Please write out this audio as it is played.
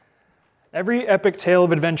Every epic tale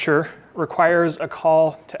of adventure requires a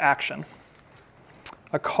call to action.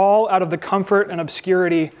 A call out of the comfort and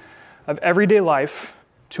obscurity of everyday life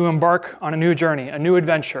to embark on a new journey, a new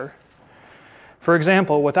adventure. For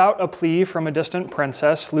example, without a plea from a distant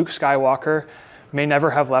princess, Luke Skywalker may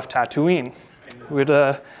never have left Tatooine. He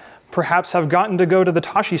would perhaps have gotten to go to the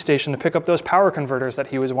Tosche station to pick up those power converters that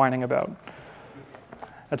he was whining about.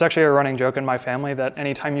 That's actually a running joke in my family, that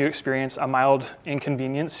anytime you experience a mild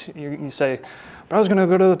inconvenience, you say, but I was going to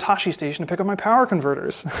go to the Tosche station to pick up my power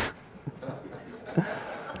converters.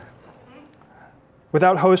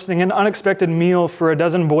 Without hosting an unexpected meal for a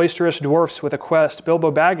dozen boisterous dwarfs with a quest,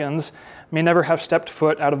 Bilbo Baggins may never have stepped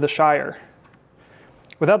foot out of the Shire.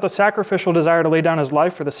 Without the sacrificial desire to lay down his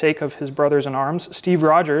life for the sake of his brothers in arms, Steve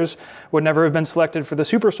Rogers would never have been selected for the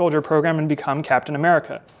Super Soldier program and become Captain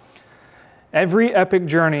America. Every epic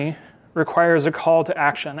journey requires a call to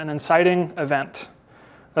action, an inciting event,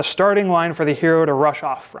 a starting line for the hero to rush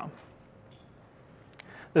off from.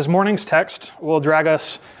 This morning's text will drag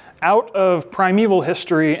us out of primeval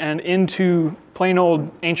history and into plain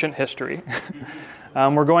old ancient history.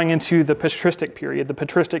 We're going into the patristic period, the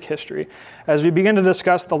patristic history, as we begin to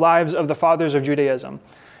discuss the lives of the fathers of Judaism,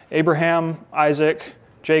 Abraham, Isaac,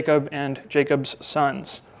 Jacob, and Jacob's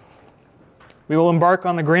sons. We will embark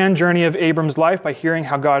on the grand journey of Abram's life by hearing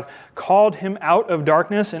how God called him out of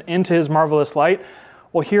darkness and into his marvelous light.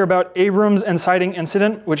 We'll hear about Abram's inciting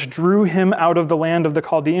incident, which drew him out of the land of the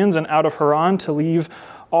Chaldeans and out of Haran to leave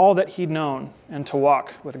all that he'd known and to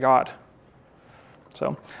walk with God.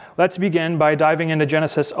 So let's begin by diving into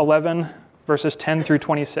Genesis 11, verses 10 through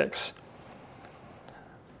 26.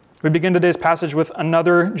 We begin today's passage with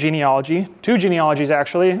another genealogy, two genealogies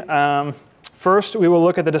actually. First, we will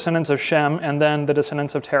look at the descendants of Shem and then the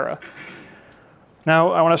descendants of Terah.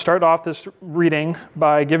 Now, I want to start off this reading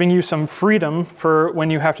by giving you some freedom for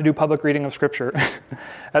when you have to do public reading of Scripture.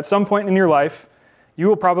 At some point in your life, you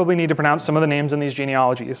will probably need to pronounce some of the names in these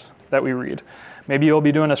genealogies that we read. Maybe you'll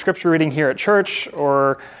be doing a Scripture reading here at church,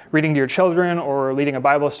 or reading to your children, or leading a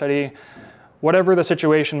Bible study. Whatever the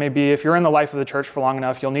situation may be, if you're in the life of the church for long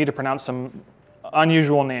enough, you'll need to pronounce some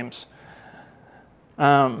unusual names.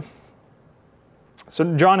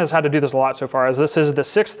 So John has had to do this a lot so far, as this is the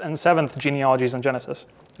 6th and 7th genealogies in Genesis.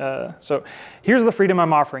 So here's the freedom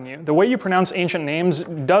I'm offering you. The way you pronounce ancient names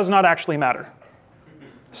does not actually matter.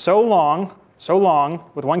 So long,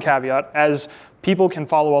 with one caveat, as people can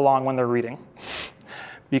follow along when they're reading.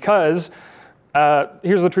 Because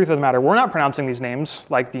here's the truth of the matter. We're not pronouncing these names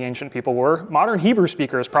like the ancient people were. Modern Hebrew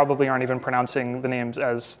speakers probably aren't even pronouncing the names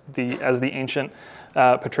as the ancient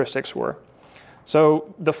patristics were.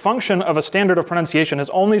 So the function of a standard of pronunciation is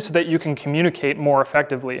only so that you can communicate more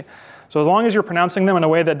effectively. So as long as you're pronouncing them in a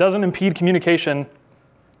way that doesn't impede communication,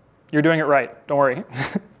 you're doing it right. Don't worry.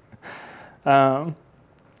 Don't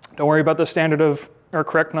worry about the standard of or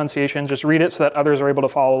correct pronunciation. Just read it so that others are able to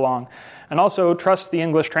follow along. And also trust the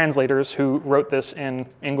English translators who wrote this in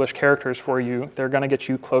English characters for you. They're going to get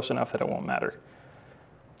you close enough that it won't matter.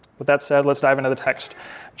 With that said, let's dive into the text.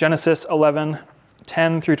 Genesis 11,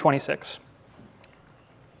 10 through 26.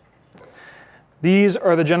 These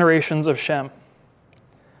are the generations of Shem.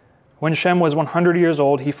 When Shem was 100 years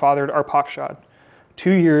old, he fathered Arpachshad, 2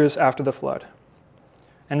 years after the flood.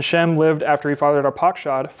 And Shem lived after he fathered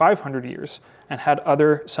Arpachshad 500 years and had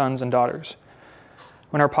other sons and daughters.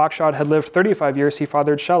 When Arpachshad had lived 35 years, he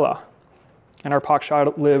fathered Shelah. And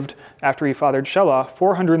Arpachshad lived after he fathered Shelah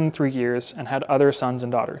 403 years and had other sons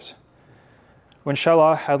and daughters. When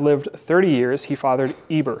Shelah had lived 30 years, he fathered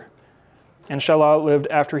Eber. And Shelah lived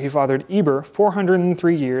after he fathered Eber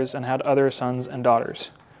 403 years and had other sons and daughters.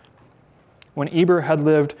 When Eber had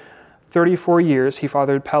lived 34 years, he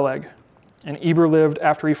fathered Peleg. And Eber lived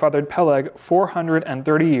after he fathered Peleg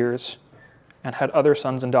 430 years and had other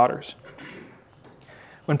sons and daughters.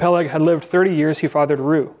 When Peleg had lived 30 years, he fathered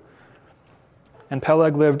Reu. And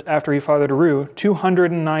Peleg lived after he fathered Reu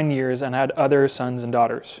 209 years and had other sons and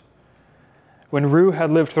daughters. When Reu had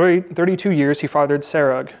lived 32 years, he fathered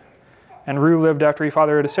Serug. And Reu lived after he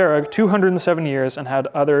fathered Serug 207 years and had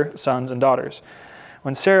other sons and daughters.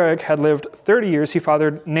 When Serug had lived 30 years, he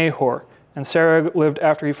fathered Nahor. And Serug lived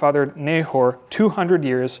after he fathered Nahor 200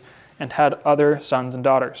 years and had other sons and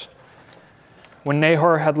daughters. When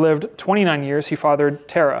Nahor had lived 29 years, he fathered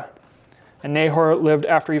Terah. And Nahor lived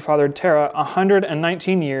after he fathered Terah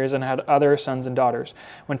 119 years and had other sons and daughters.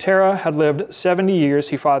 When Terah had lived 70 years,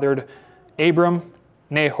 he fathered Abram,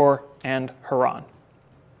 Nahor, and Haran.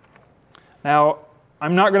 Now,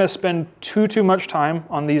 I'm not going to spend too much time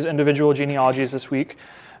on these individual genealogies this week,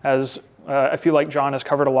 as I feel like John has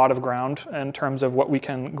covered a lot of ground in terms of what we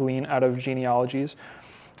can glean out of genealogies.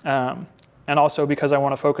 and also because I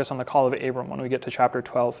want to focus on the call of Abram when we get to chapter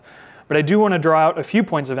 12. But I do want to draw out a few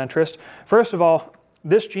points of interest. First of all,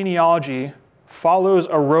 this genealogy follows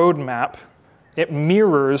a roadmap. It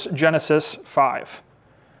mirrors Genesis 5.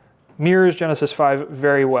 Mirrors Genesis 5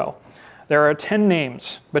 very well. There are 10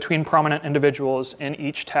 names between prominent individuals in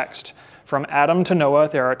each text. From Adam to Noah,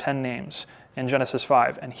 there are 10 names in Genesis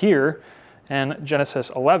 5. And here, in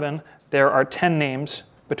Genesis 11, there are 10 names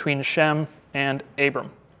between Shem and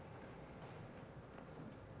Abram.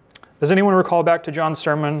 Does anyone recall back to John's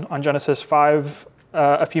sermon on Genesis 5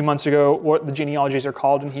 a few months ago what the genealogies are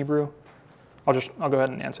called in Hebrew? I'll go ahead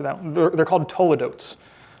and answer that. They're called Toledotes.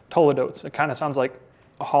 Toledotes. It kind of sounds like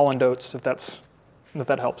a Holland Oats, if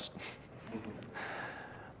that helps.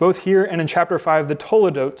 Both here and in chapter 5, the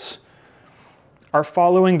Toledotes are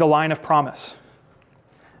following the line of promise.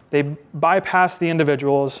 They bypass the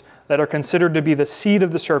individuals that are considered to be the seed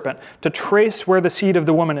of the serpent to trace where the seed of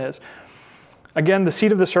the woman is. Again, the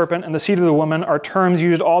seed of the serpent and the seed of the woman are terms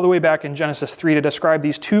used all the way back in Genesis 3 to describe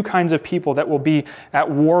these two kinds of people that will be at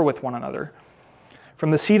war with one another.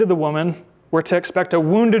 From the seed of the woman, we're to expect a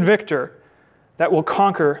wounded victor that will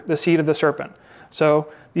conquer the seed of the serpent. So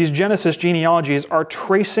these Genesis genealogies are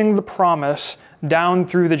tracing the promise down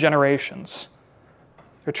through the generations.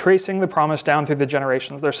 They're tracing the promise down through the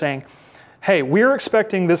generations. They're saying, hey, we're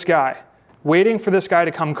expecting this guy, waiting for this guy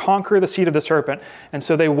to come conquer the seed of the serpent. And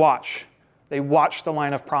so they watch. They watch the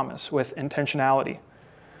line of promise with intentionality.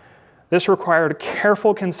 This required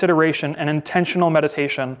careful consideration and intentional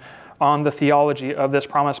meditation on the theology of this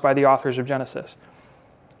promise by the authors of Genesis.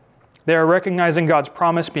 They are recognizing God's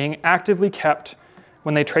promise being actively kept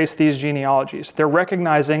when they trace these genealogies. They're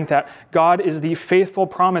recognizing that God is the faithful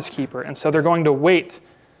promise keeper, and so they're going to wait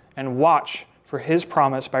and watch for his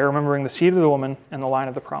promise by remembering the seed of the woman and the line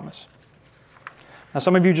of the promise. Now,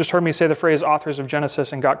 some of you just heard me say the phrase authors of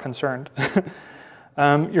Genesis and got concerned.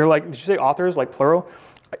 You're like, did you say authors, like plural?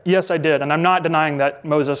 Yes, I did, and I'm not denying that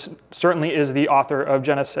Moses certainly is the author of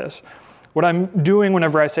Genesis. What I'm doing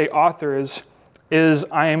whenever I say authors is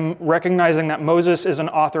I'm recognizing that Moses is an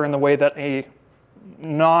author in the way that a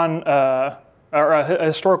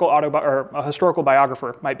historical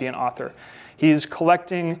biographer might be an author. He's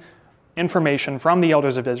collecting information from the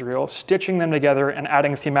elders of Israel, stitching them together and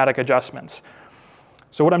adding thematic adjustments.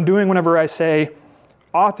 So what I'm doing whenever I say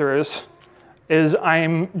authors is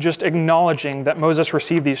I'm just acknowledging that Moses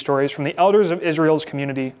received these stories from the elders of Israel's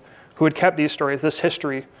community who had kept these stories, this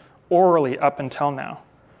history, orally up until now.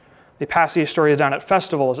 They pass these stories down at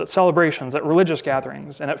festivals, at celebrations, at religious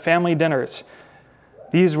gatherings, and at family dinners.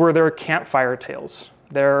 These were their campfire tales,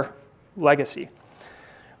 their legacy.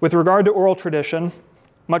 With regard to oral tradition,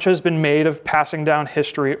 much has been made of passing down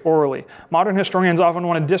history orally. Modern historians often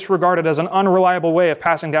want to disregard it as an unreliable way of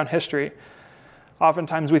passing down history.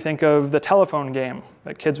 Oftentimes we think of the telephone game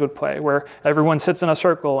that kids would play, where everyone sits in a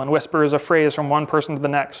circle and whispers a phrase from one person to the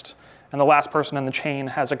next, and the last person in the chain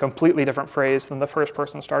has a completely different phrase than the first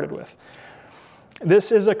person started with.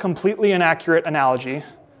 This is a completely inaccurate analogy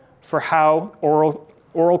for how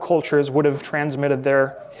oral cultures would have transmitted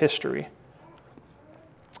their history.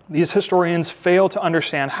 These historians fail to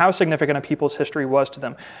understand how significant a people's history was to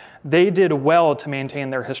them. They did well to maintain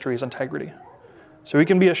their history's integrity. So we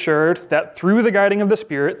can be assured that through the guiding of the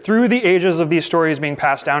Spirit, through the ages of these stories being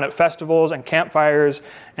passed down at festivals and campfires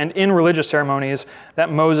and in religious ceremonies,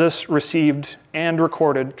 that Moses received and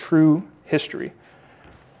recorded true history.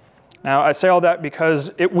 Now, I say all that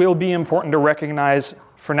because it will be important to recognize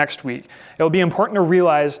for next week. It will be important to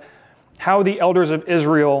realize how the elders of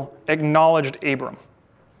Israel acknowledged Abram,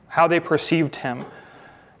 how they perceived him,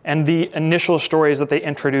 and the initial stories that they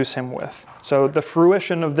introduce him with. So the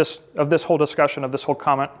fruition of this whole discussion, of this whole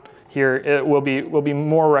comment here, it will be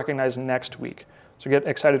more recognized next week. So get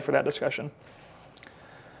excited for that discussion.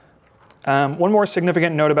 One more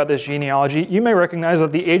significant note about this genealogy. You may recognize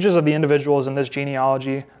that the ages of the individuals in this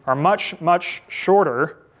genealogy are much, much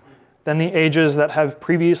shorter than the ages that have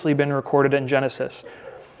previously been recorded in Genesis.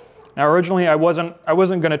 Now, originally, I wasn't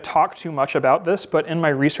going to talk too much about this, but in my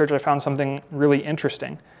research, I found something really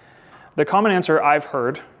interesting. The common answer I've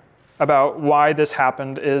heard about why this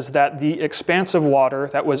happened is that the expanse of water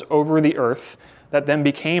that was over the earth, that then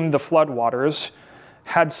became the flood waters,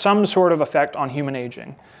 had some sort of effect on human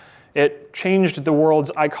aging. It changed the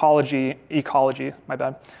world's ecology,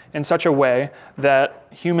 in such a way that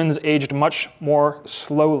humans aged much more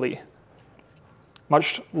slowly,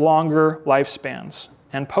 much longer lifespans.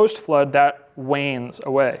 And post-flood, that wanes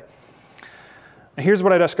away. And here's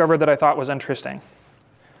what I discovered that I thought was interesting.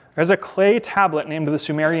 There's a clay tablet named the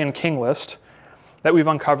Sumerian King List that we've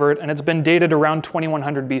uncovered, and it's been dated around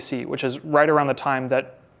 2100 BC, which is right around the time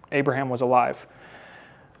that Abraham was alive.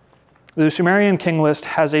 The Sumerian king list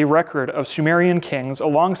has a record of Sumerian kings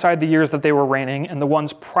alongside the years that they were reigning, and the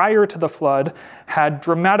ones prior to the flood had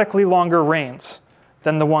dramatically longer reigns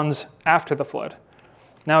than the ones after the flood.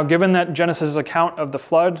 Now, given that Genesis' account of the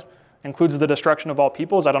flood includes the destruction of all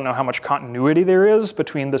peoples, I don't know how much continuity there is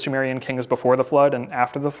between the Sumerian kings before the flood and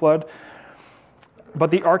after the flood,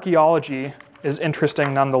 but the archaeology is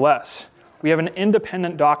interesting nonetheless. We have an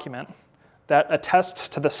independent document that attests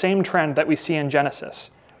to the same trend that we see in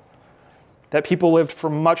Genesis, that people lived for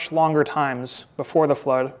much longer times before the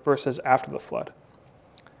flood versus after the flood.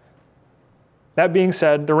 That being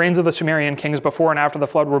said, the reigns of the Sumerian kings before and after the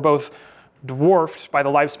flood were both dwarfed by the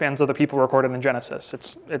lifespans of the people recorded in Genesis.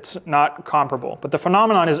 It's not comparable, but the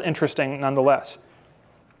phenomenon is interesting nonetheless.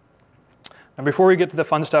 And before we get to the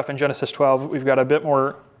fun stuff in Genesis 12, we've got a bit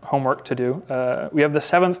more homework to do. We have the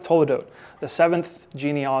seventh Toledot, the seventh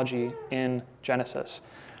genealogy in Genesis,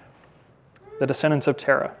 the descendants of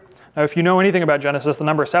Terah. Now, if you know anything about Genesis, the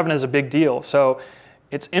number 7 is a big deal. So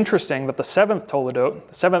it's interesting that the seventh Toledot,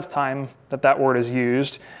 the seventh time that that word is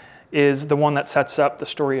used, is the one that sets up the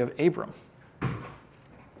story of Abram.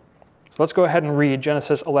 So let's go ahead and read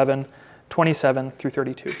Genesis 11, 27 through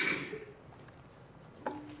 32.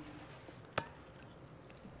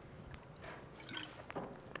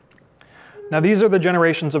 Now these are the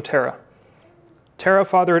generations of Terah. Terah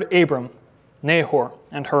fathered Abram, Nahor,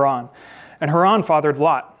 and Haran. And Haran fathered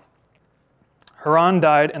Lot. Haran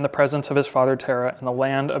died in the presence of his father Terah in the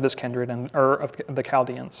land of his kindred and of the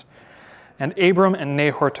Chaldeans. And Abram and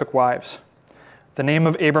Nahor took wives. The name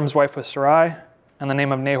of Abram's wife was Sarai, and the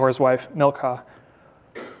name of Nahor's wife Milcah,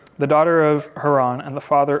 the daughter of Haran and the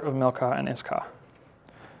father of Milcah and Iscah.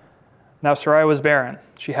 Now Sarai was barren;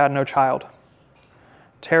 she had no child.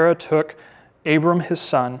 Terah took Abram his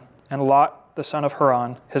son, and Lot the son of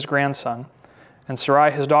Haran his grandson, and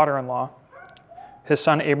Sarai his daughter-in-law, his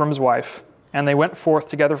son Abram's wife, and they went forth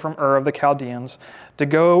together from Ur of the Chaldeans to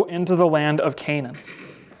go into the land of Canaan.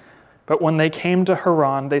 But when they came to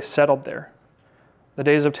Haran, they settled there. The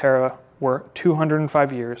days of Terah were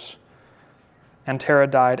 205 years, and Terah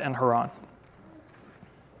died in Haran.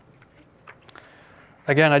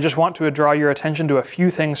 Again, I just want to draw your attention to a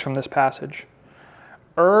few things from this passage.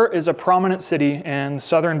 Ur is a prominent city in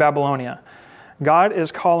southern Babylonia. God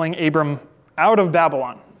is calling Abram out of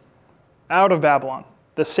Babylon,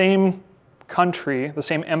 the same country, the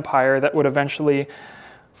same empire that would eventually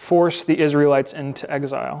force the Israelites into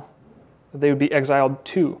exile. They would be exiled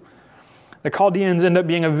too. The Chaldeans end up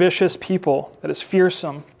being a vicious people that is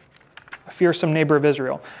fearsome, a fearsome neighbor of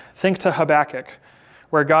Israel. Think to Habakkuk,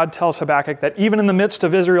 where God tells Habakkuk that even in the midst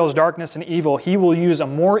of Israel's darkness and evil, he will use a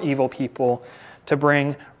more evil people to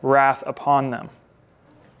bring wrath upon them.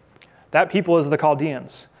 That people is the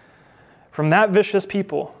Chaldeans. From that vicious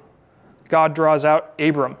people, God draws out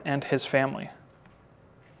Abram and his family.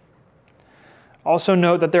 Also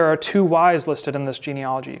note that there are 2 wives listed in this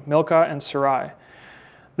genealogy, Milcah and Sarai.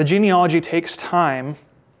 The genealogy takes time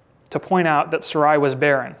to point out that Sarai was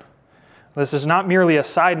barren. This is not merely a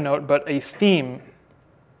side note, but a theme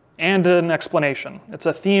and an explanation. It's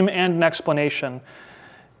a theme and an explanation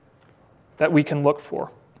that we can look for.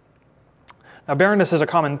 Now, barrenness is a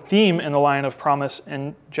common theme in the line of promise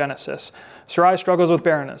in Genesis. Sarai struggles with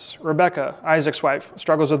barrenness. Rebekah, Isaac's wife,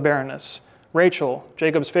 struggles with barrenness. Rachel,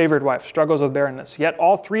 Jacob's favored wife, struggles with barrenness. Yet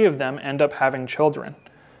all 3 of them end up having children.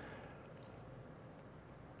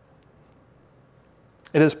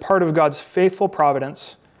 It is part of God's faithful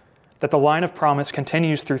providence that the line of promise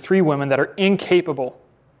continues through 3 women that are incapable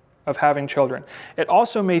of having children. It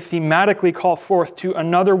also may thematically call forth to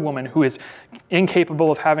another woman who is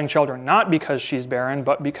incapable of having children, not because she's barren,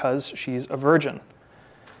 but because she's a virgin.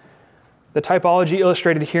 The typology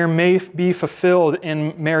illustrated here may be fulfilled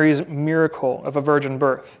in Mary's miracle of a virgin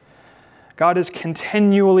birth. God is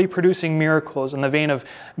continually producing miracles in the vein of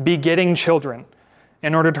begetting children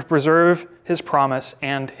in order to preserve his promise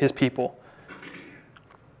and his people.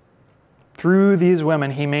 Through these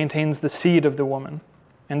women, he maintains the seed of the woman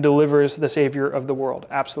and delivers the Savior of the world.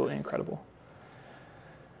 Absolutely incredible.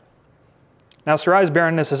 Now, Sarai's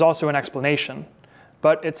barrenness is also an explanation,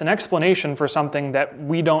 but it's an explanation for something that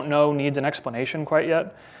we don't know needs an explanation quite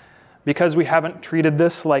yet. Because we haven't treated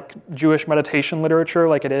this like Jewish meditation literature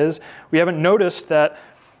like it is, we haven't noticed that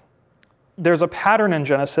there's a pattern in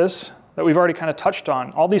Genesis that we've already kind of touched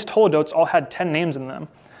on. All these Toledots all had 10 names in them.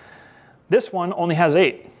 This one only has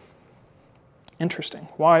 8. Interesting.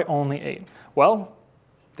 Why only 8? Well,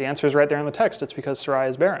 the answer is right there in the text. It's because Sarai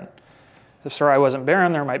is barren. If Sarai wasn't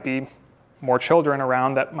barren, there might be more children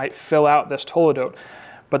around that might fill out this Toledot.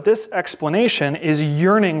 But this explanation is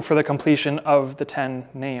yearning for the completion of the 10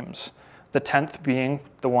 names, the 10th being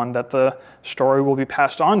the one that the story will be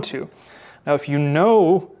passed on to. Now, if you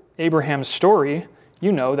know Abraham's story,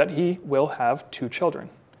 you know that he will have 2 children,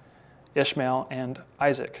 Ishmael and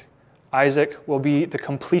Isaac. Isaac will be the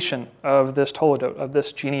completion of this Toledot, of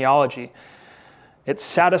this genealogy. It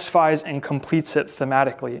satisfies and completes it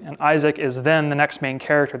thematically, and Isaac is then the next main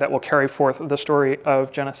character that will carry forth the story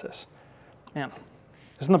of Genesis. Man,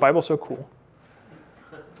 isn't the Bible so cool?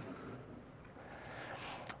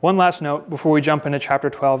 One last note before we jump into chapter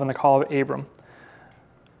 12 and the call of Abram.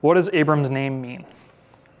 What does Abram's name mean?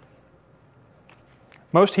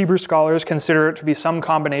 Most Hebrew scholars consider it to be some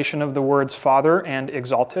combination of the words father and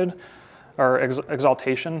exalted, or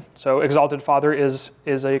exaltation. So exalted father is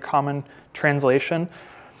a common translation.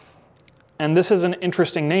 And this is an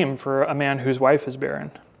interesting name for a man whose wife is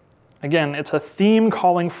barren. Again, it's a theme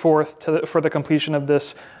calling forth for the completion of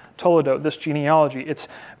this Toledot, this genealogy. It's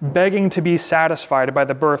begging to be satisfied by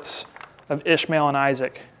the births of Ishmael and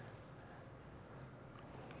Isaac.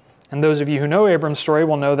 And those of you who know Abram's story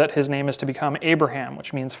will know that his name is to become Abraham,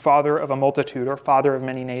 which means father of a multitude or father of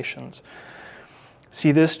many nations.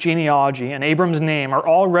 See, this genealogy and Abram's name are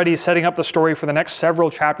already setting up the story for the next several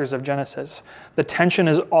chapters of Genesis. The tension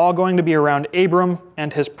is all going to be around Abram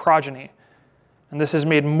and his progeny. And this is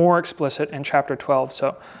made more explicit in chapter 12.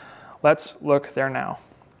 So let's look there now.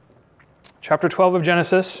 Chapter 12 of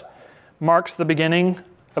Genesis marks the beginning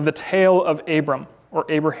of the tale of Abram, or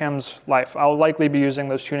Abraham's life. I'll likely be using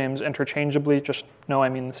those 2 names interchangeably, just know I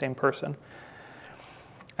mean the same person.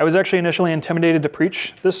 I was actually initially intimidated to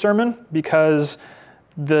preach this sermon because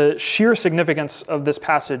the sheer significance of this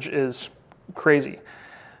passage is crazy.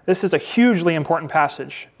 This is a hugely important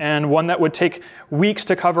passage, and one that would take weeks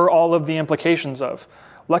to cover all of the implications of.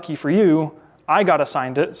 Lucky for you, I got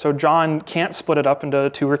assigned it, so John can't split it up into a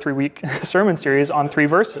 2 or 3 week sermon series on 3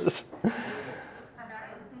 verses.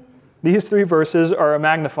 These 3 verses are a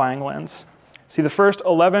magnifying lens. See, the first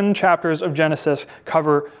 11 chapters of Genesis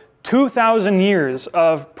cover 2,000 years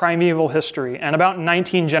of primeval history and about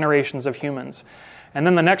 19 generations of humans. And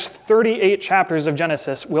then the next 38 chapters of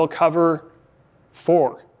Genesis will cover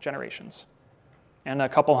 4 generations and a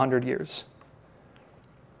couple hundred years.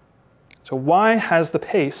 So why has the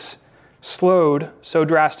pace slowed so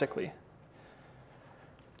drastically?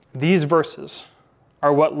 These verses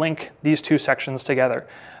are what link these 2 sections together.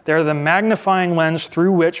 They're the magnifying lens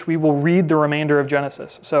through which we will read the remainder of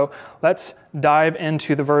Genesis. So let's dive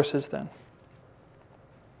into the verses then.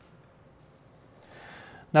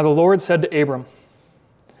 Now the Lord said to Abram,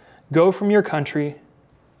 "Go from your country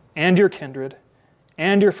and your kindred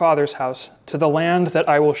and your father's house to the land that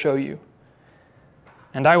I will show you.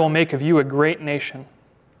 And I will make of you a great nation,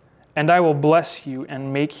 and I will bless you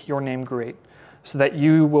and make your name great, so that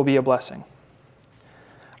you will be a blessing.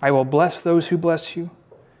 I will bless those who bless you,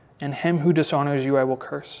 and him who dishonors you I will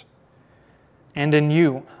curse. And in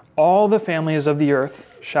you all the families of the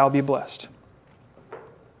earth shall be blessed."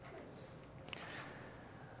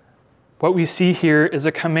 What we see here is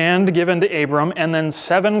a command given to Abram and then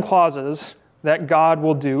 7 clauses that God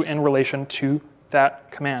will do in relation to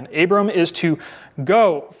that command. Abram is to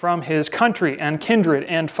go from his country and kindred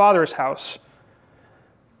and father's house.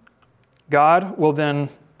 God will then,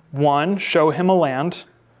 1, show him a land,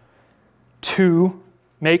 2,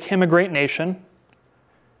 make him a great nation,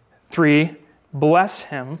 3, bless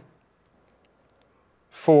him,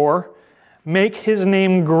 4, make his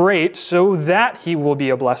name great so that he will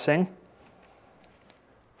be a blessing,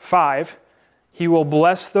 5, he will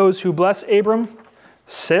bless those who bless Abram,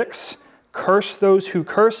 6, curse those who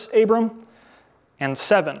curse Abram, and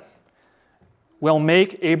 7, will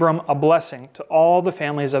make Abram a blessing to all the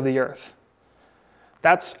families of the earth.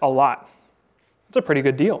 That's a lot. It's a pretty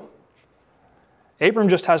good deal. Abram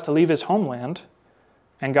just has to leave his homeland,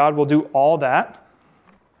 and God will do all that.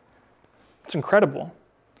 It's incredible.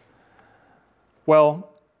 Well,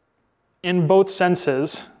 in both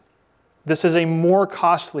senses, this is a more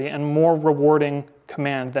costly and more rewarding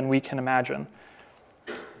command than we can imagine.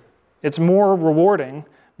 It's more rewarding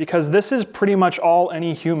because this is pretty much all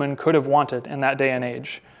any human could have wanted in that day and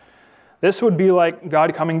age. This would be like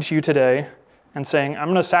God coming to you today and saying, "I'm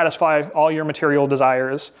going to satisfy all your material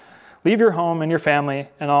desires. Leave your home and your family,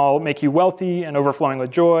 and I'll make you wealthy and overflowing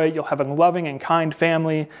with joy. You'll have a loving and kind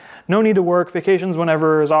family. No need to work, vacations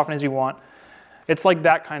whenever, as often as you want." It's like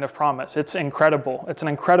that kind of promise. It's incredible. It's an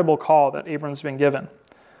incredible call that Abram's been given.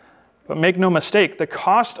 But make no mistake, the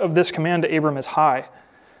cost of this command to Abram is high.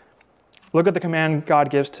 Look at the command God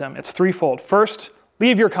gives to him. It's threefold. First,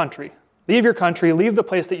 leave your country. Leave your country, leave the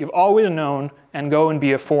place that you've always known, and go and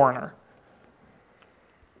be a foreigner.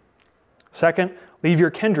 Second, leave your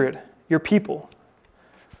kindred, your people.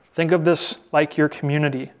 Think of this like your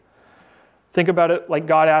community. Think about it like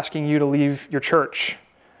God asking you to leave your church.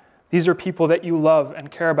 These are people that you love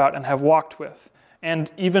and care about and have walked with.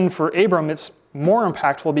 And even for Abram, it's more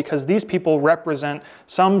impactful because these people represent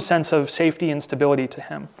some sense of safety and stability to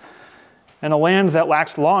him. In a land that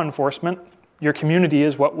lacks law enforcement, your community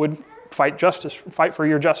is what would fight for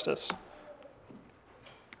your justice,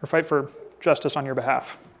 or fight for justice on your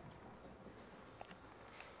behalf.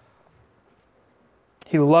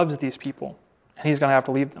 He loves these people, and he's going to have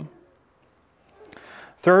to leave them.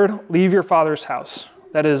 Third, leave your father's house.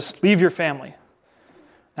 That is, leave your family.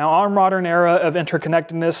 Now, our modern era of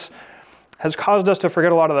interconnectedness has caused us to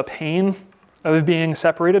forget a lot of the pain of being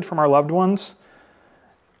separated from our loved ones.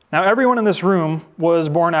 Now, everyone in this room was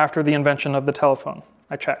born after the invention of the telephone.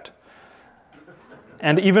 I checked.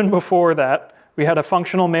 And even before that, we had a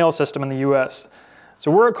functional mail system in the US.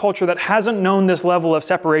 So we're a culture that hasn't known this level of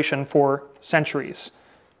separation for centuries.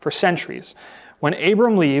 When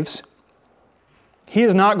Abram leaves, he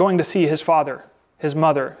is not going to see his father, his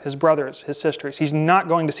mother, his brothers, his sisters. He's not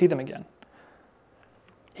going to see them again.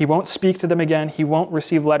 He won't speak to them again. He won't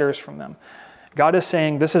receive letters from them. God is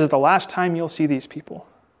saying, this is the last time you'll see these people.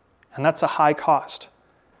 And that's a high cost.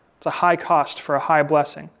 It's a high cost for a high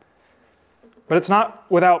blessing. But it's not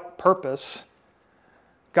without purpose.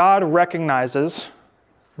 God recognizes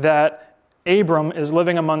that Abram is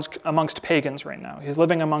living amongst pagans right now. He's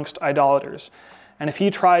living amongst idolaters. And if he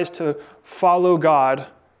tries to follow God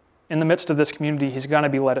in the midst of this community, he's going to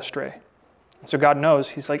be led astray. And so God knows,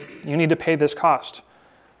 he's like, you need to pay this cost,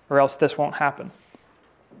 or else this won't happen.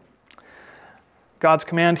 God's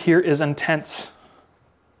command here is intense.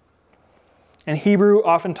 In Hebrew,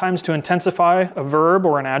 oftentimes to intensify a verb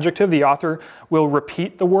or an adjective, the author will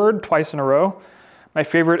repeat the word twice in a row. My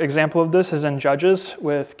favorite example of this is in Judges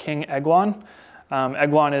with King Eglon.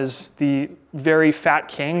 Eglon is the very fat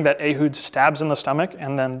king that Ehud stabs in the stomach,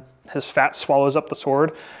 and then his fat swallows up the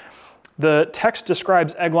sword. The text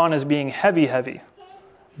describes Eglon as being heavy,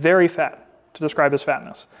 very fat, to describe his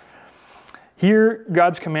fatness. Here,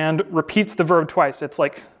 God's command repeats the verb twice. It's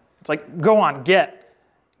like go on, get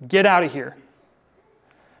out of here.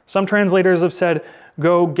 Some translators have said,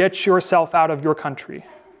 go get yourself out of your country.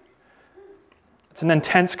 It's an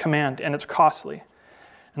intense command, and it's costly.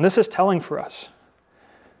 And this is telling for us.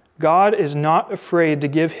 God is not afraid to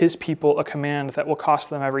give his people a command that will cost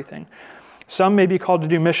them everything. Some may be called to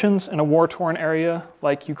do missions in a war-torn area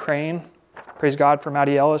like Ukraine. Praise God for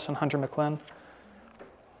Maddie Ellis and Hunter McClellan.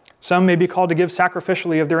 Some may be called to give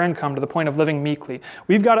sacrificially of their income to the point of living meekly.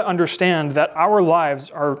 We've got to understand that our lives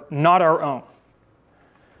are not our own.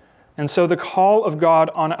 And so the call of God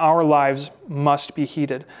on our lives must be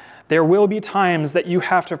heeded. There will be times that you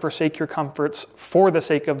have to forsake your comforts for the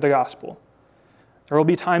sake of the gospel. There will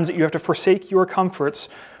be times that you have to forsake your comforts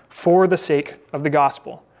for the sake of the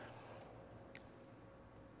gospel.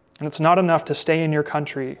 And it's not enough to stay in your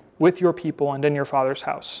country with your people and in your Father's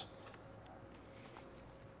house.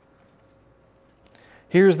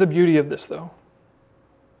 Here's the beauty of this, though.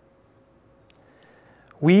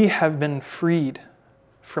 We have been freed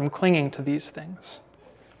from clinging to these things.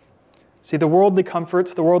 See, the worldly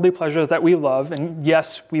comforts, the worldly pleasures that we love, and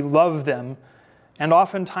yes, we love them, and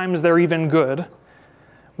oftentimes they're even good,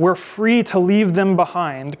 we're free to leave them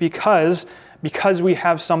behind because we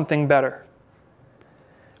have something better.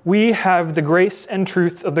 We have the grace and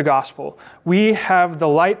truth of the gospel. We have the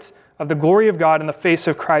light of the glory of God in the face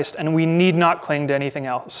of Christ, and we need not cling to anything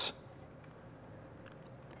else.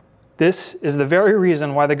 This is the very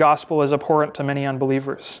reason why the gospel is abhorrent to many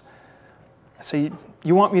unbelievers. So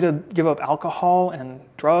you want me to give up alcohol and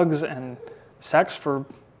drugs and sex for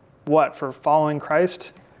what? For following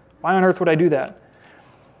Christ? Why on earth would I do that?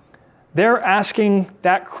 They're asking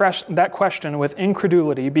that question with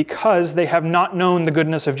incredulity because they have not known the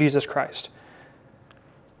goodness of Jesus Christ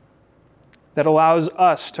that allows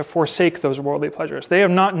us to forsake those worldly pleasures. They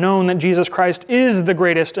have not known that Jesus Christ is the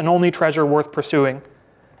greatest and only treasure worth pursuing.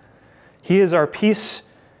 He is our peace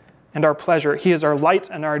and our pleasure. He is our light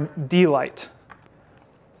and our delight.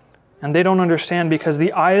 And they don't understand because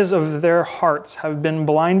the eyes of their hearts have been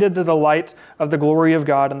blinded to the light of the glory of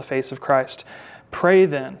God in the face of Christ. Pray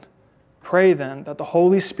then that the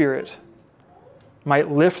Holy Spirit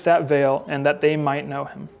might lift that veil and that they might know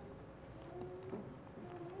him.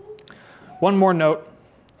 One more note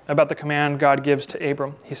about the command God gives to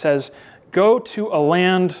Abram. He says, go to a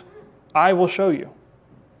land I will show you.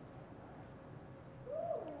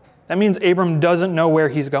 That means Abram doesn't know where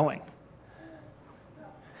he's going.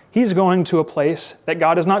 He's going to a place that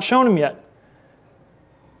God has not shown him yet.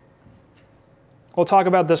 We'll talk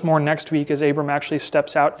about this more next week as Abram actually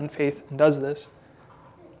steps out in faith and does this,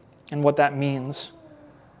 and what that means.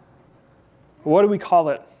 What do we call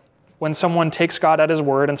it when someone takes God at his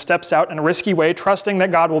word and steps out in a risky way, trusting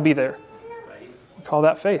that God will be there? We call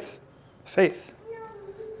that faith. Faith.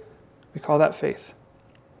 We call that faith.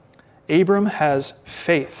 Abram has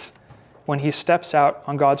faith when he steps out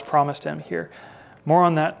on God's promise to him here. More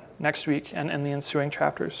on that next week and in the ensuing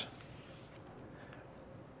chapters.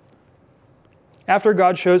 After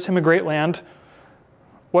God shows him a great land,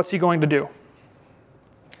 what's he going to do?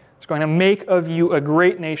 He's going to make of you a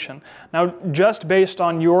great nation. Now, just based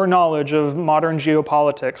on your knowledge of modern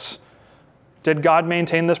geopolitics, did God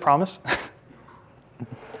maintain this promise?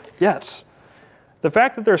 Yes. The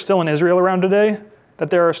fact that there's still an Israel around today, that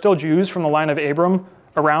there are still Jews from the line of Abram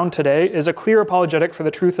around today, is a clear apologetic for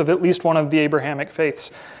the truth of at least one of the Abrahamic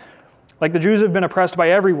faiths. Like the Jews have been oppressed by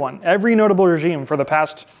everyone. Every notable regime for the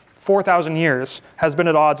past 4,000 years has been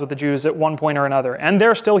at odds with the Jews at one point or another. And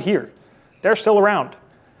they're still here. They're still around.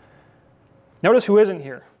 Notice who isn't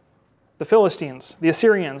here. The Philistines, the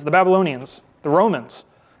Assyrians, the Babylonians, the Romans.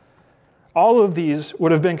 All of these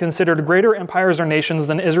would have been considered greater empires or nations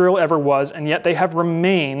than Israel ever was, and yet they have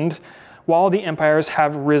remained while the empires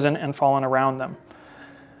have risen and fallen around them.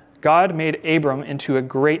 God made Abram into a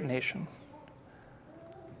great nation.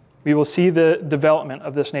 We will see the development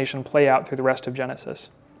of this nation play out through the rest of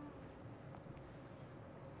Genesis.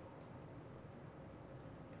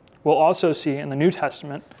 We'll also see in the New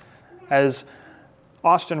Testament, as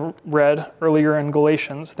Austin read earlier in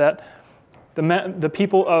Galatians, that the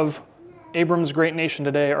people of Abram's great nation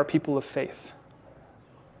today are people of faith.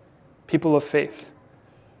 People of faith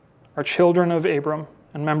are children of Abram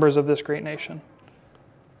and members of this great nation.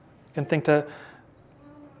 You can think to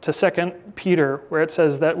 2 Peter, where it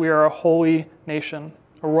says that we are a holy nation,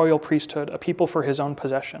 a royal priesthood, a people for his own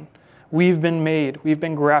possession. We've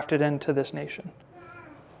been grafted into this nation.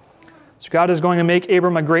 So God is going to make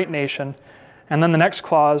Abram a great nation. And then the next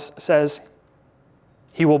clause says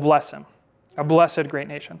he will bless him, a blessed great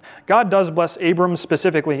nation. God does bless Abram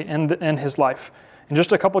specifically in his life. In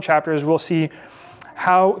just a couple chapters, we'll see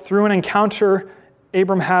how through an encounter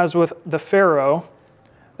Abram has with the Pharaoh,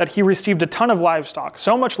 that he received a ton of livestock,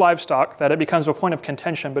 so much livestock that it becomes a point of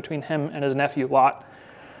contention between him and his nephew Lot.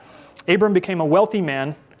 Abram became a wealthy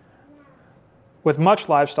man with much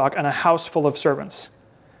livestock and a house full of servants.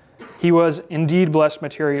 He was indeed blessed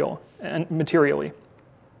materially.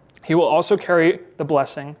 He will also carry the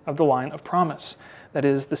blessing of the line of promise, that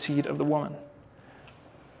is, the seed of the woman.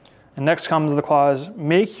 And next comes the clause,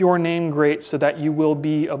 make your name great so that you will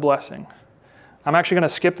be a blessing. I'm actually going to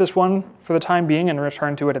skip this one for the time being and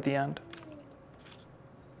return to it at the end.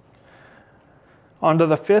 On to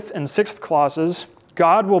the 5th and 6th clauses.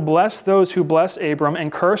 God will bless those who bless Abram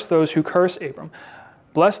and curse those who curse Abram.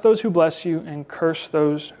 Bless those who bless you and curse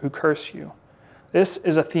those who curse you. This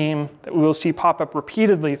is a theme that we will see pop up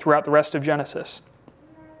repeatedly throughout the rest of Genesis.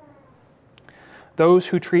 Those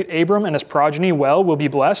who treat Abram and his progeny well will be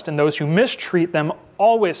blessed, and those who mistreat them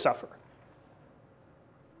always suffer.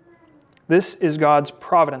 This is God's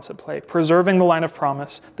providence at play, preserving the line of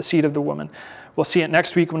promise, the seed of the woman. We'll see it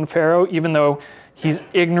next week when Pharaoh, even though he's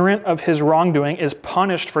ignorant of his wrongdoing, is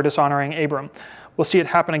punished for dishonoring Abram. We'll see it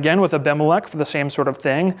happen again with Abimelech for the same sort of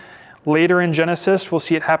thing. Later in Genesis, we'll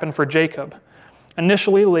see it happen for Jacob.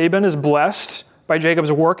 Initially, Laban is blessed by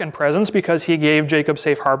Jacob's work and presence because he gave Jacob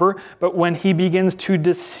safe harbor. But when he begins to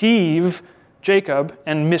deceive Jacob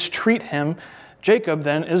and mistreat him, Jacob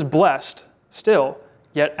then is blessed still,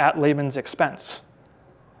 yet at Laban's expense.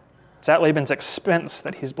 It's at Laban's expense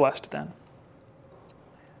that he's blessed then.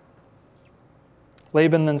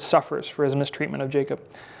 Laban then suffers for his mistreatment of Jacob.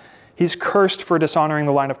 He's cursed for dishonoring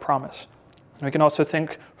the line of promise. And we can also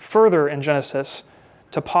think further in Genesis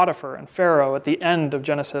to Potiphar and Pharaoh at the end of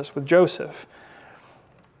Genesis with Joseph.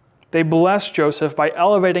 They bless Joseph by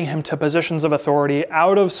elevating him to positions of authority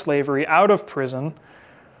out of slavery, out of prison,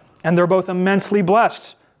 and they're both immensely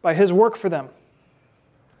blessed by his work for them.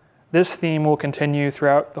 This theme will continue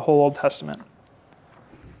throughout the whole Old Testament.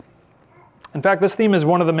 In fact, this theme is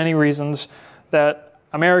one of the many reasons that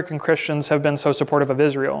American Christians have been so supportive of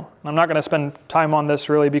Israel. I'm not going to spend time on this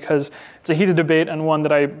really because it's a heated debate and one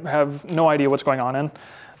that I have no idea what's going on in.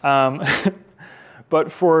 But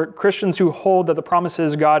for Christians who hold that the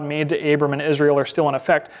promises God made to Abram and Israel are still in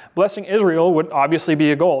effect, blessing Israel would obviously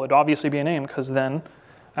be a goal. It would obviously be an aim because then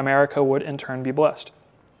America would in turn be blessed.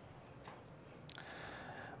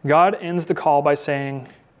 God ends the call by saying,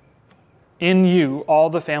 "In you, all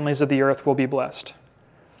the families of the earth will be blessed."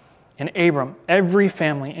 In Abram, every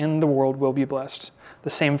family in the world will be blessed. The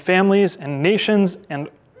same families and nations and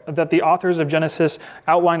that the authors of Genesis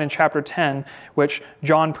outline in chapter 10, which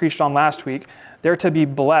John preached on last week, they're to be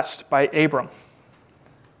blessed by Abram.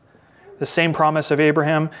 The same promise of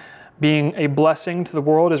Abraham being a blessing to the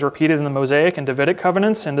world is repeated in the Mosaic and Davidic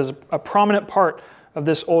covenants and is a prominent part of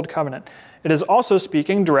this old covenant. It is also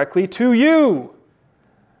speaking directly to you.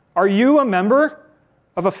 Are you a member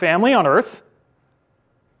of a family on earth?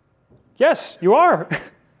 Yes, you are.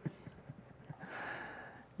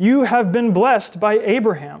 You have been blessed by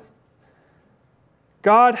Abraham.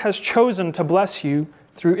 God has chosen to bless you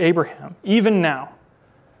through Abraham, even now,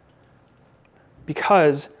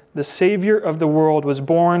 because the Savior of the world was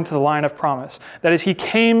born to the line of promise. That is, he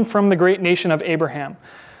came from the great nation of Abraham.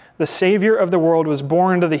 The Savior of the world was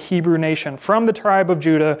born to the Hebrew nation, from the tribe of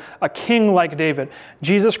Judah, a king like David.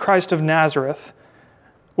 Jesus Christ of Nazareth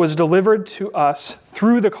was delivered to us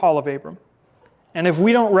through the call of Abram. And if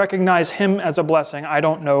we don't recognize him as a blessing, I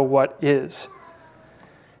don't know what is.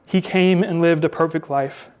 He came and lived a perfect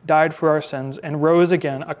life, died for our sins, and rose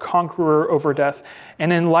again, a conqueror over death.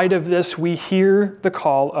 And in light of this, we hear the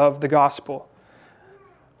call of the gospel.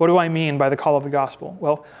 What do I mean by the call of the gospel?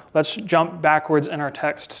 Well, let's jump backwards in our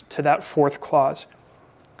text to that fourth clause.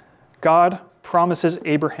 God promises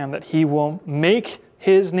Abraham that he will make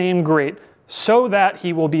his name great so that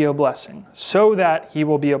he will be a blessing. So that he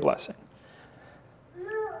will be a blessing.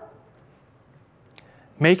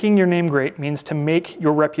 Making your name great means to make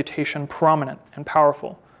your reputation prominent and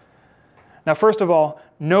powerful. Now, first of all,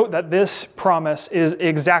 note that this promise is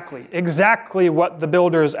exactly what the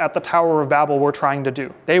builders at the Tower of Babel were trying to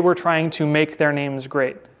do. They were trying to make their names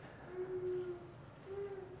great.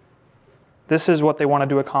 This is what they wanted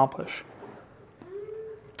to accomplish.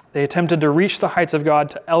 They attempted to reach the heights of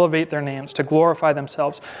God, to elevate their names, to glorify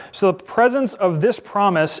themselves. So the presence of this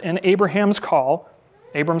promise in Abram's call,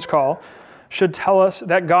 should tell us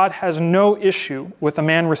that God has no issue with a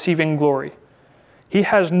man receiving glory. He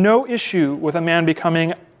has no issue with a man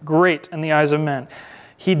becoming great in the eyes of men.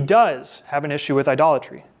 He does have an issue with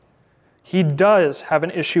idolatry. He does have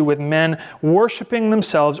an issue with men worshiping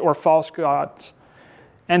themselves or false gods.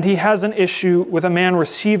 And he has an issue with a man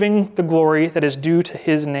receiving the glory that is due to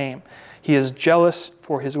his name. He is jealous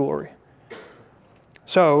for his glory.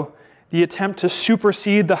 So, the attempt to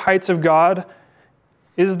supersede the heights of God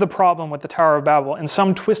is the problem with the Tower of Babel. In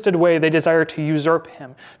some twisted way, they desire to usurp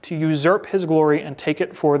him, to usurp his glory and take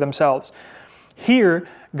it for themselves. Here,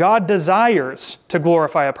 God desires to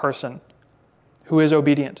glorify a person who is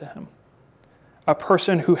obedient to him, a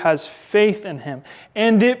person who has faith in him,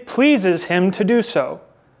 and it pleases him to do so.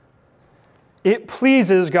 It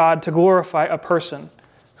pleases God to glorify a person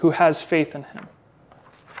who has faith in him.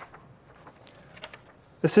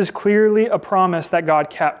 This is clearly a promise that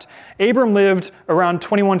God kept. Abram lived around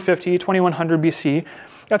 2150, 2100 BC.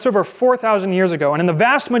 That's over 4,000 years ago. And in the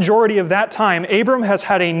vast majority of that time, Abram has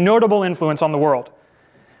had a notable influence on the world.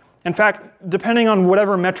 In fact, depending on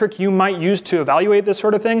whatever metric you might use to evaluate this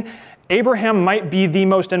sort of thing, Abraham might be the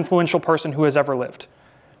most influential person who has ever lived.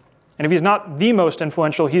 And if he's not the most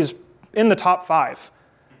influential, he's in the top 5.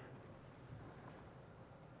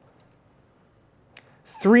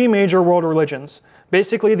 3 major world religions,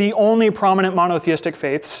 basically the only prominent monotheistic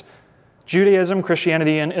faiths, Judaism,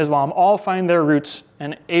 Christianity, and Islam, all find their roots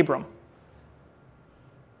in Abram.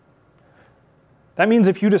 That means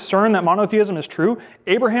if you discern that monotheism is true,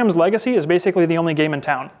 Abraham's legacy is basically the only game in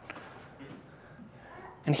town.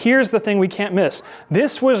 And here's the thing we can't miss.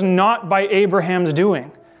 This was not by Abraham's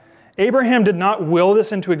doing. Abraham did not will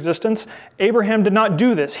this into existence. Abraham did not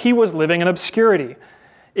do this. He was living in obscurity.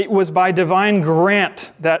 It was by divine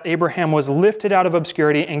grant that Abraham was lifted out of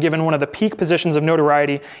obscurity and given one of the peak positions of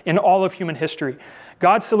notoriety in all of human history.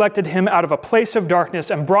 God selected him out of a place of darkness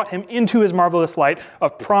and brought him into his marvelous light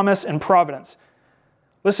of promise and providence.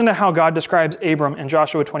 Listen to how God describes Abram in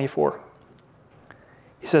Joshua 24.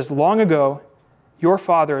 He says, "Long ago, your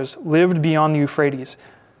fathers lived beyond the Euphrates,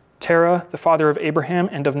 Terah, the father of Abraham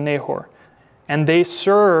and of Nahor, and they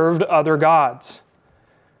served other gods.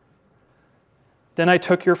 Then I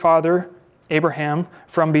took your father, Abraham,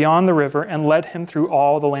 from beyond the river and led him through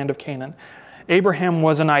all the land of Canaan." Abraham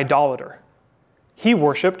was an idolater. He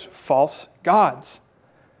worshipped false gods.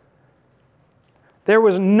 There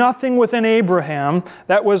was nothing within Abraham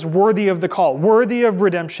that was worthy of the call, worthy of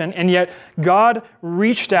redemption, and yet God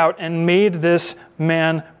reached out and made this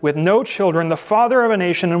man with no children, the father of a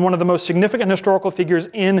nation and one of the most significant historical figures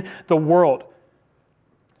in the world.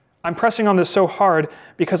 I'm pressing on this so hard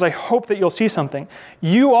because I hope that you'll see something.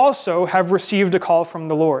 You also have received a call from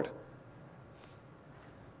the Lord.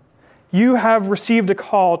 You have received a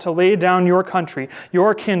call to lay down your country,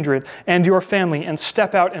 your kindred, and your family and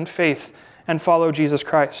step out in faith and follow Jesus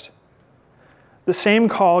Christ. The same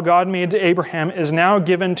call God made to Abraham is now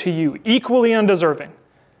given to you, equally undeserving.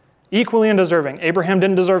 Equally undeserving. Abraham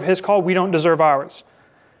didn't deserve his call. We don't deserve ours.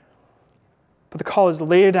 But the call is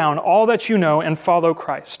lay down all that you know and follow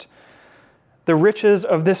Christ. The riches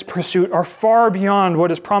of this pursuit are far beyond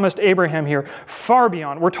what is promised Abraham here. Far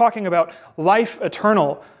beyond. We're talking about life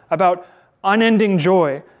eternal, about unending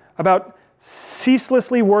joy, about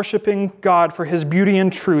ceaselessly worshiping God for his beauty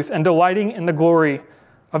and truth and delighting in the glory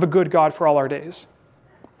of a good God for all our days.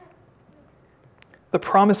 The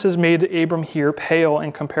promises made to Abram here pale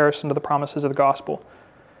in comparison to the promises of the gospel.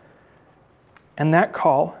 And that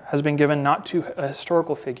call has been given not to a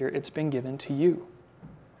historical figure, it's been given to you.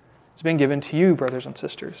 It's been given to you, brothers and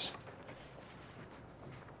sisters.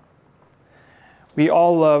 We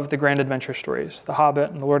all love the grand adventure stories, The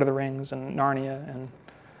Hobbit and The Lord of the Rings and Narnia, and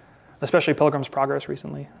especially Pilgrim's Progress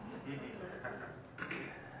recently.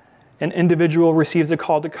 An individual receives a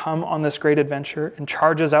call to come on this great adventure and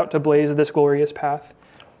charges out to blaze this glorious path.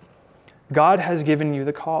 God has given you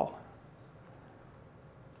the call.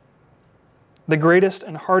 The greatest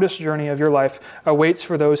and hardest journey of your life awaits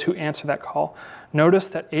for those who answer that call. Notice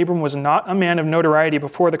that Abram was not a man of notoriety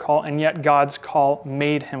before the call, and yet God's call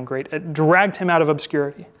made him great. It dragged him out of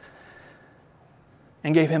obscurity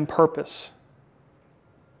and gave him purpose.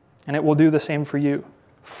 And it will do the same for you,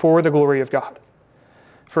 for the glory of God.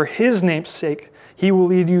 For his name's sake, he will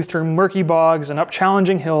lead you through murky bogs and up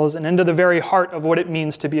challenging hills and into the very heart of what it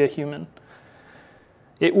means to be a human.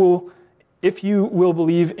 It will, if you will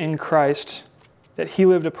believe in Christ, that he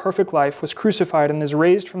lived a perfect life, was crucified, and is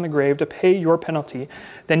raised from the grave to pay your penalty,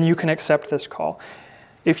 then you can accept this call.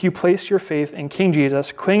 If you place your faith in King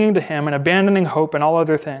Jesus, clinging to him and abandoning hope and all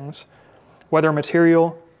other things, whether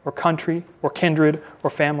material or country or kindred or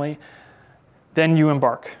family, then you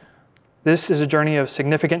embark. This is a journey of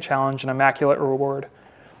significant challenge and immaculate reward.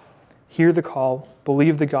 Hear the call,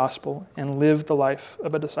 believe the gospel, and live the life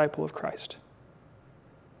of a disciple of Christ.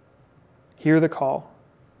 Hear the call,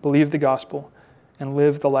 believe the gospel, and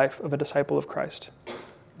live the life of a disciple of Christ.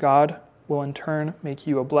 God will in turn make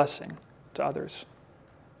you a blessing to others,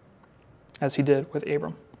 as he did with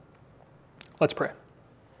Abram. Let's pray.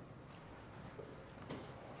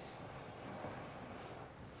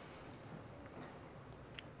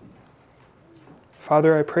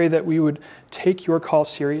 Father, I pray that we would take your call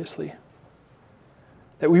seriously,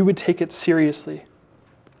 that we would take it seriously,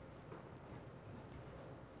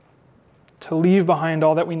 to leave behind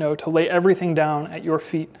all that we know, to lay everything down at your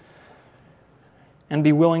feet and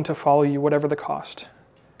be willing to follow you, whatever the cost,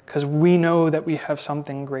 because we know that we have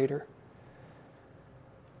something greater.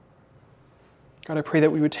 God, I pray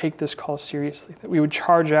that we would take this call seriously, that we would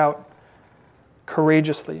charge out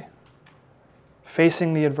courageously,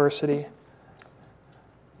 facing the adversity,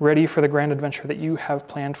 ready for the grand adventure that you have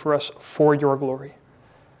planned for us for your glory.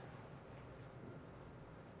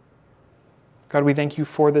 God, we thank you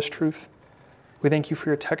for this truth. We thank you for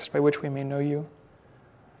your text by which we may know you.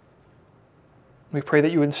 We pray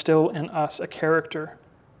that you instill in us a character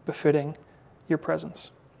befitting your presence.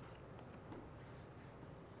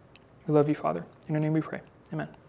 We love you, Father. In your name we pray. Amen.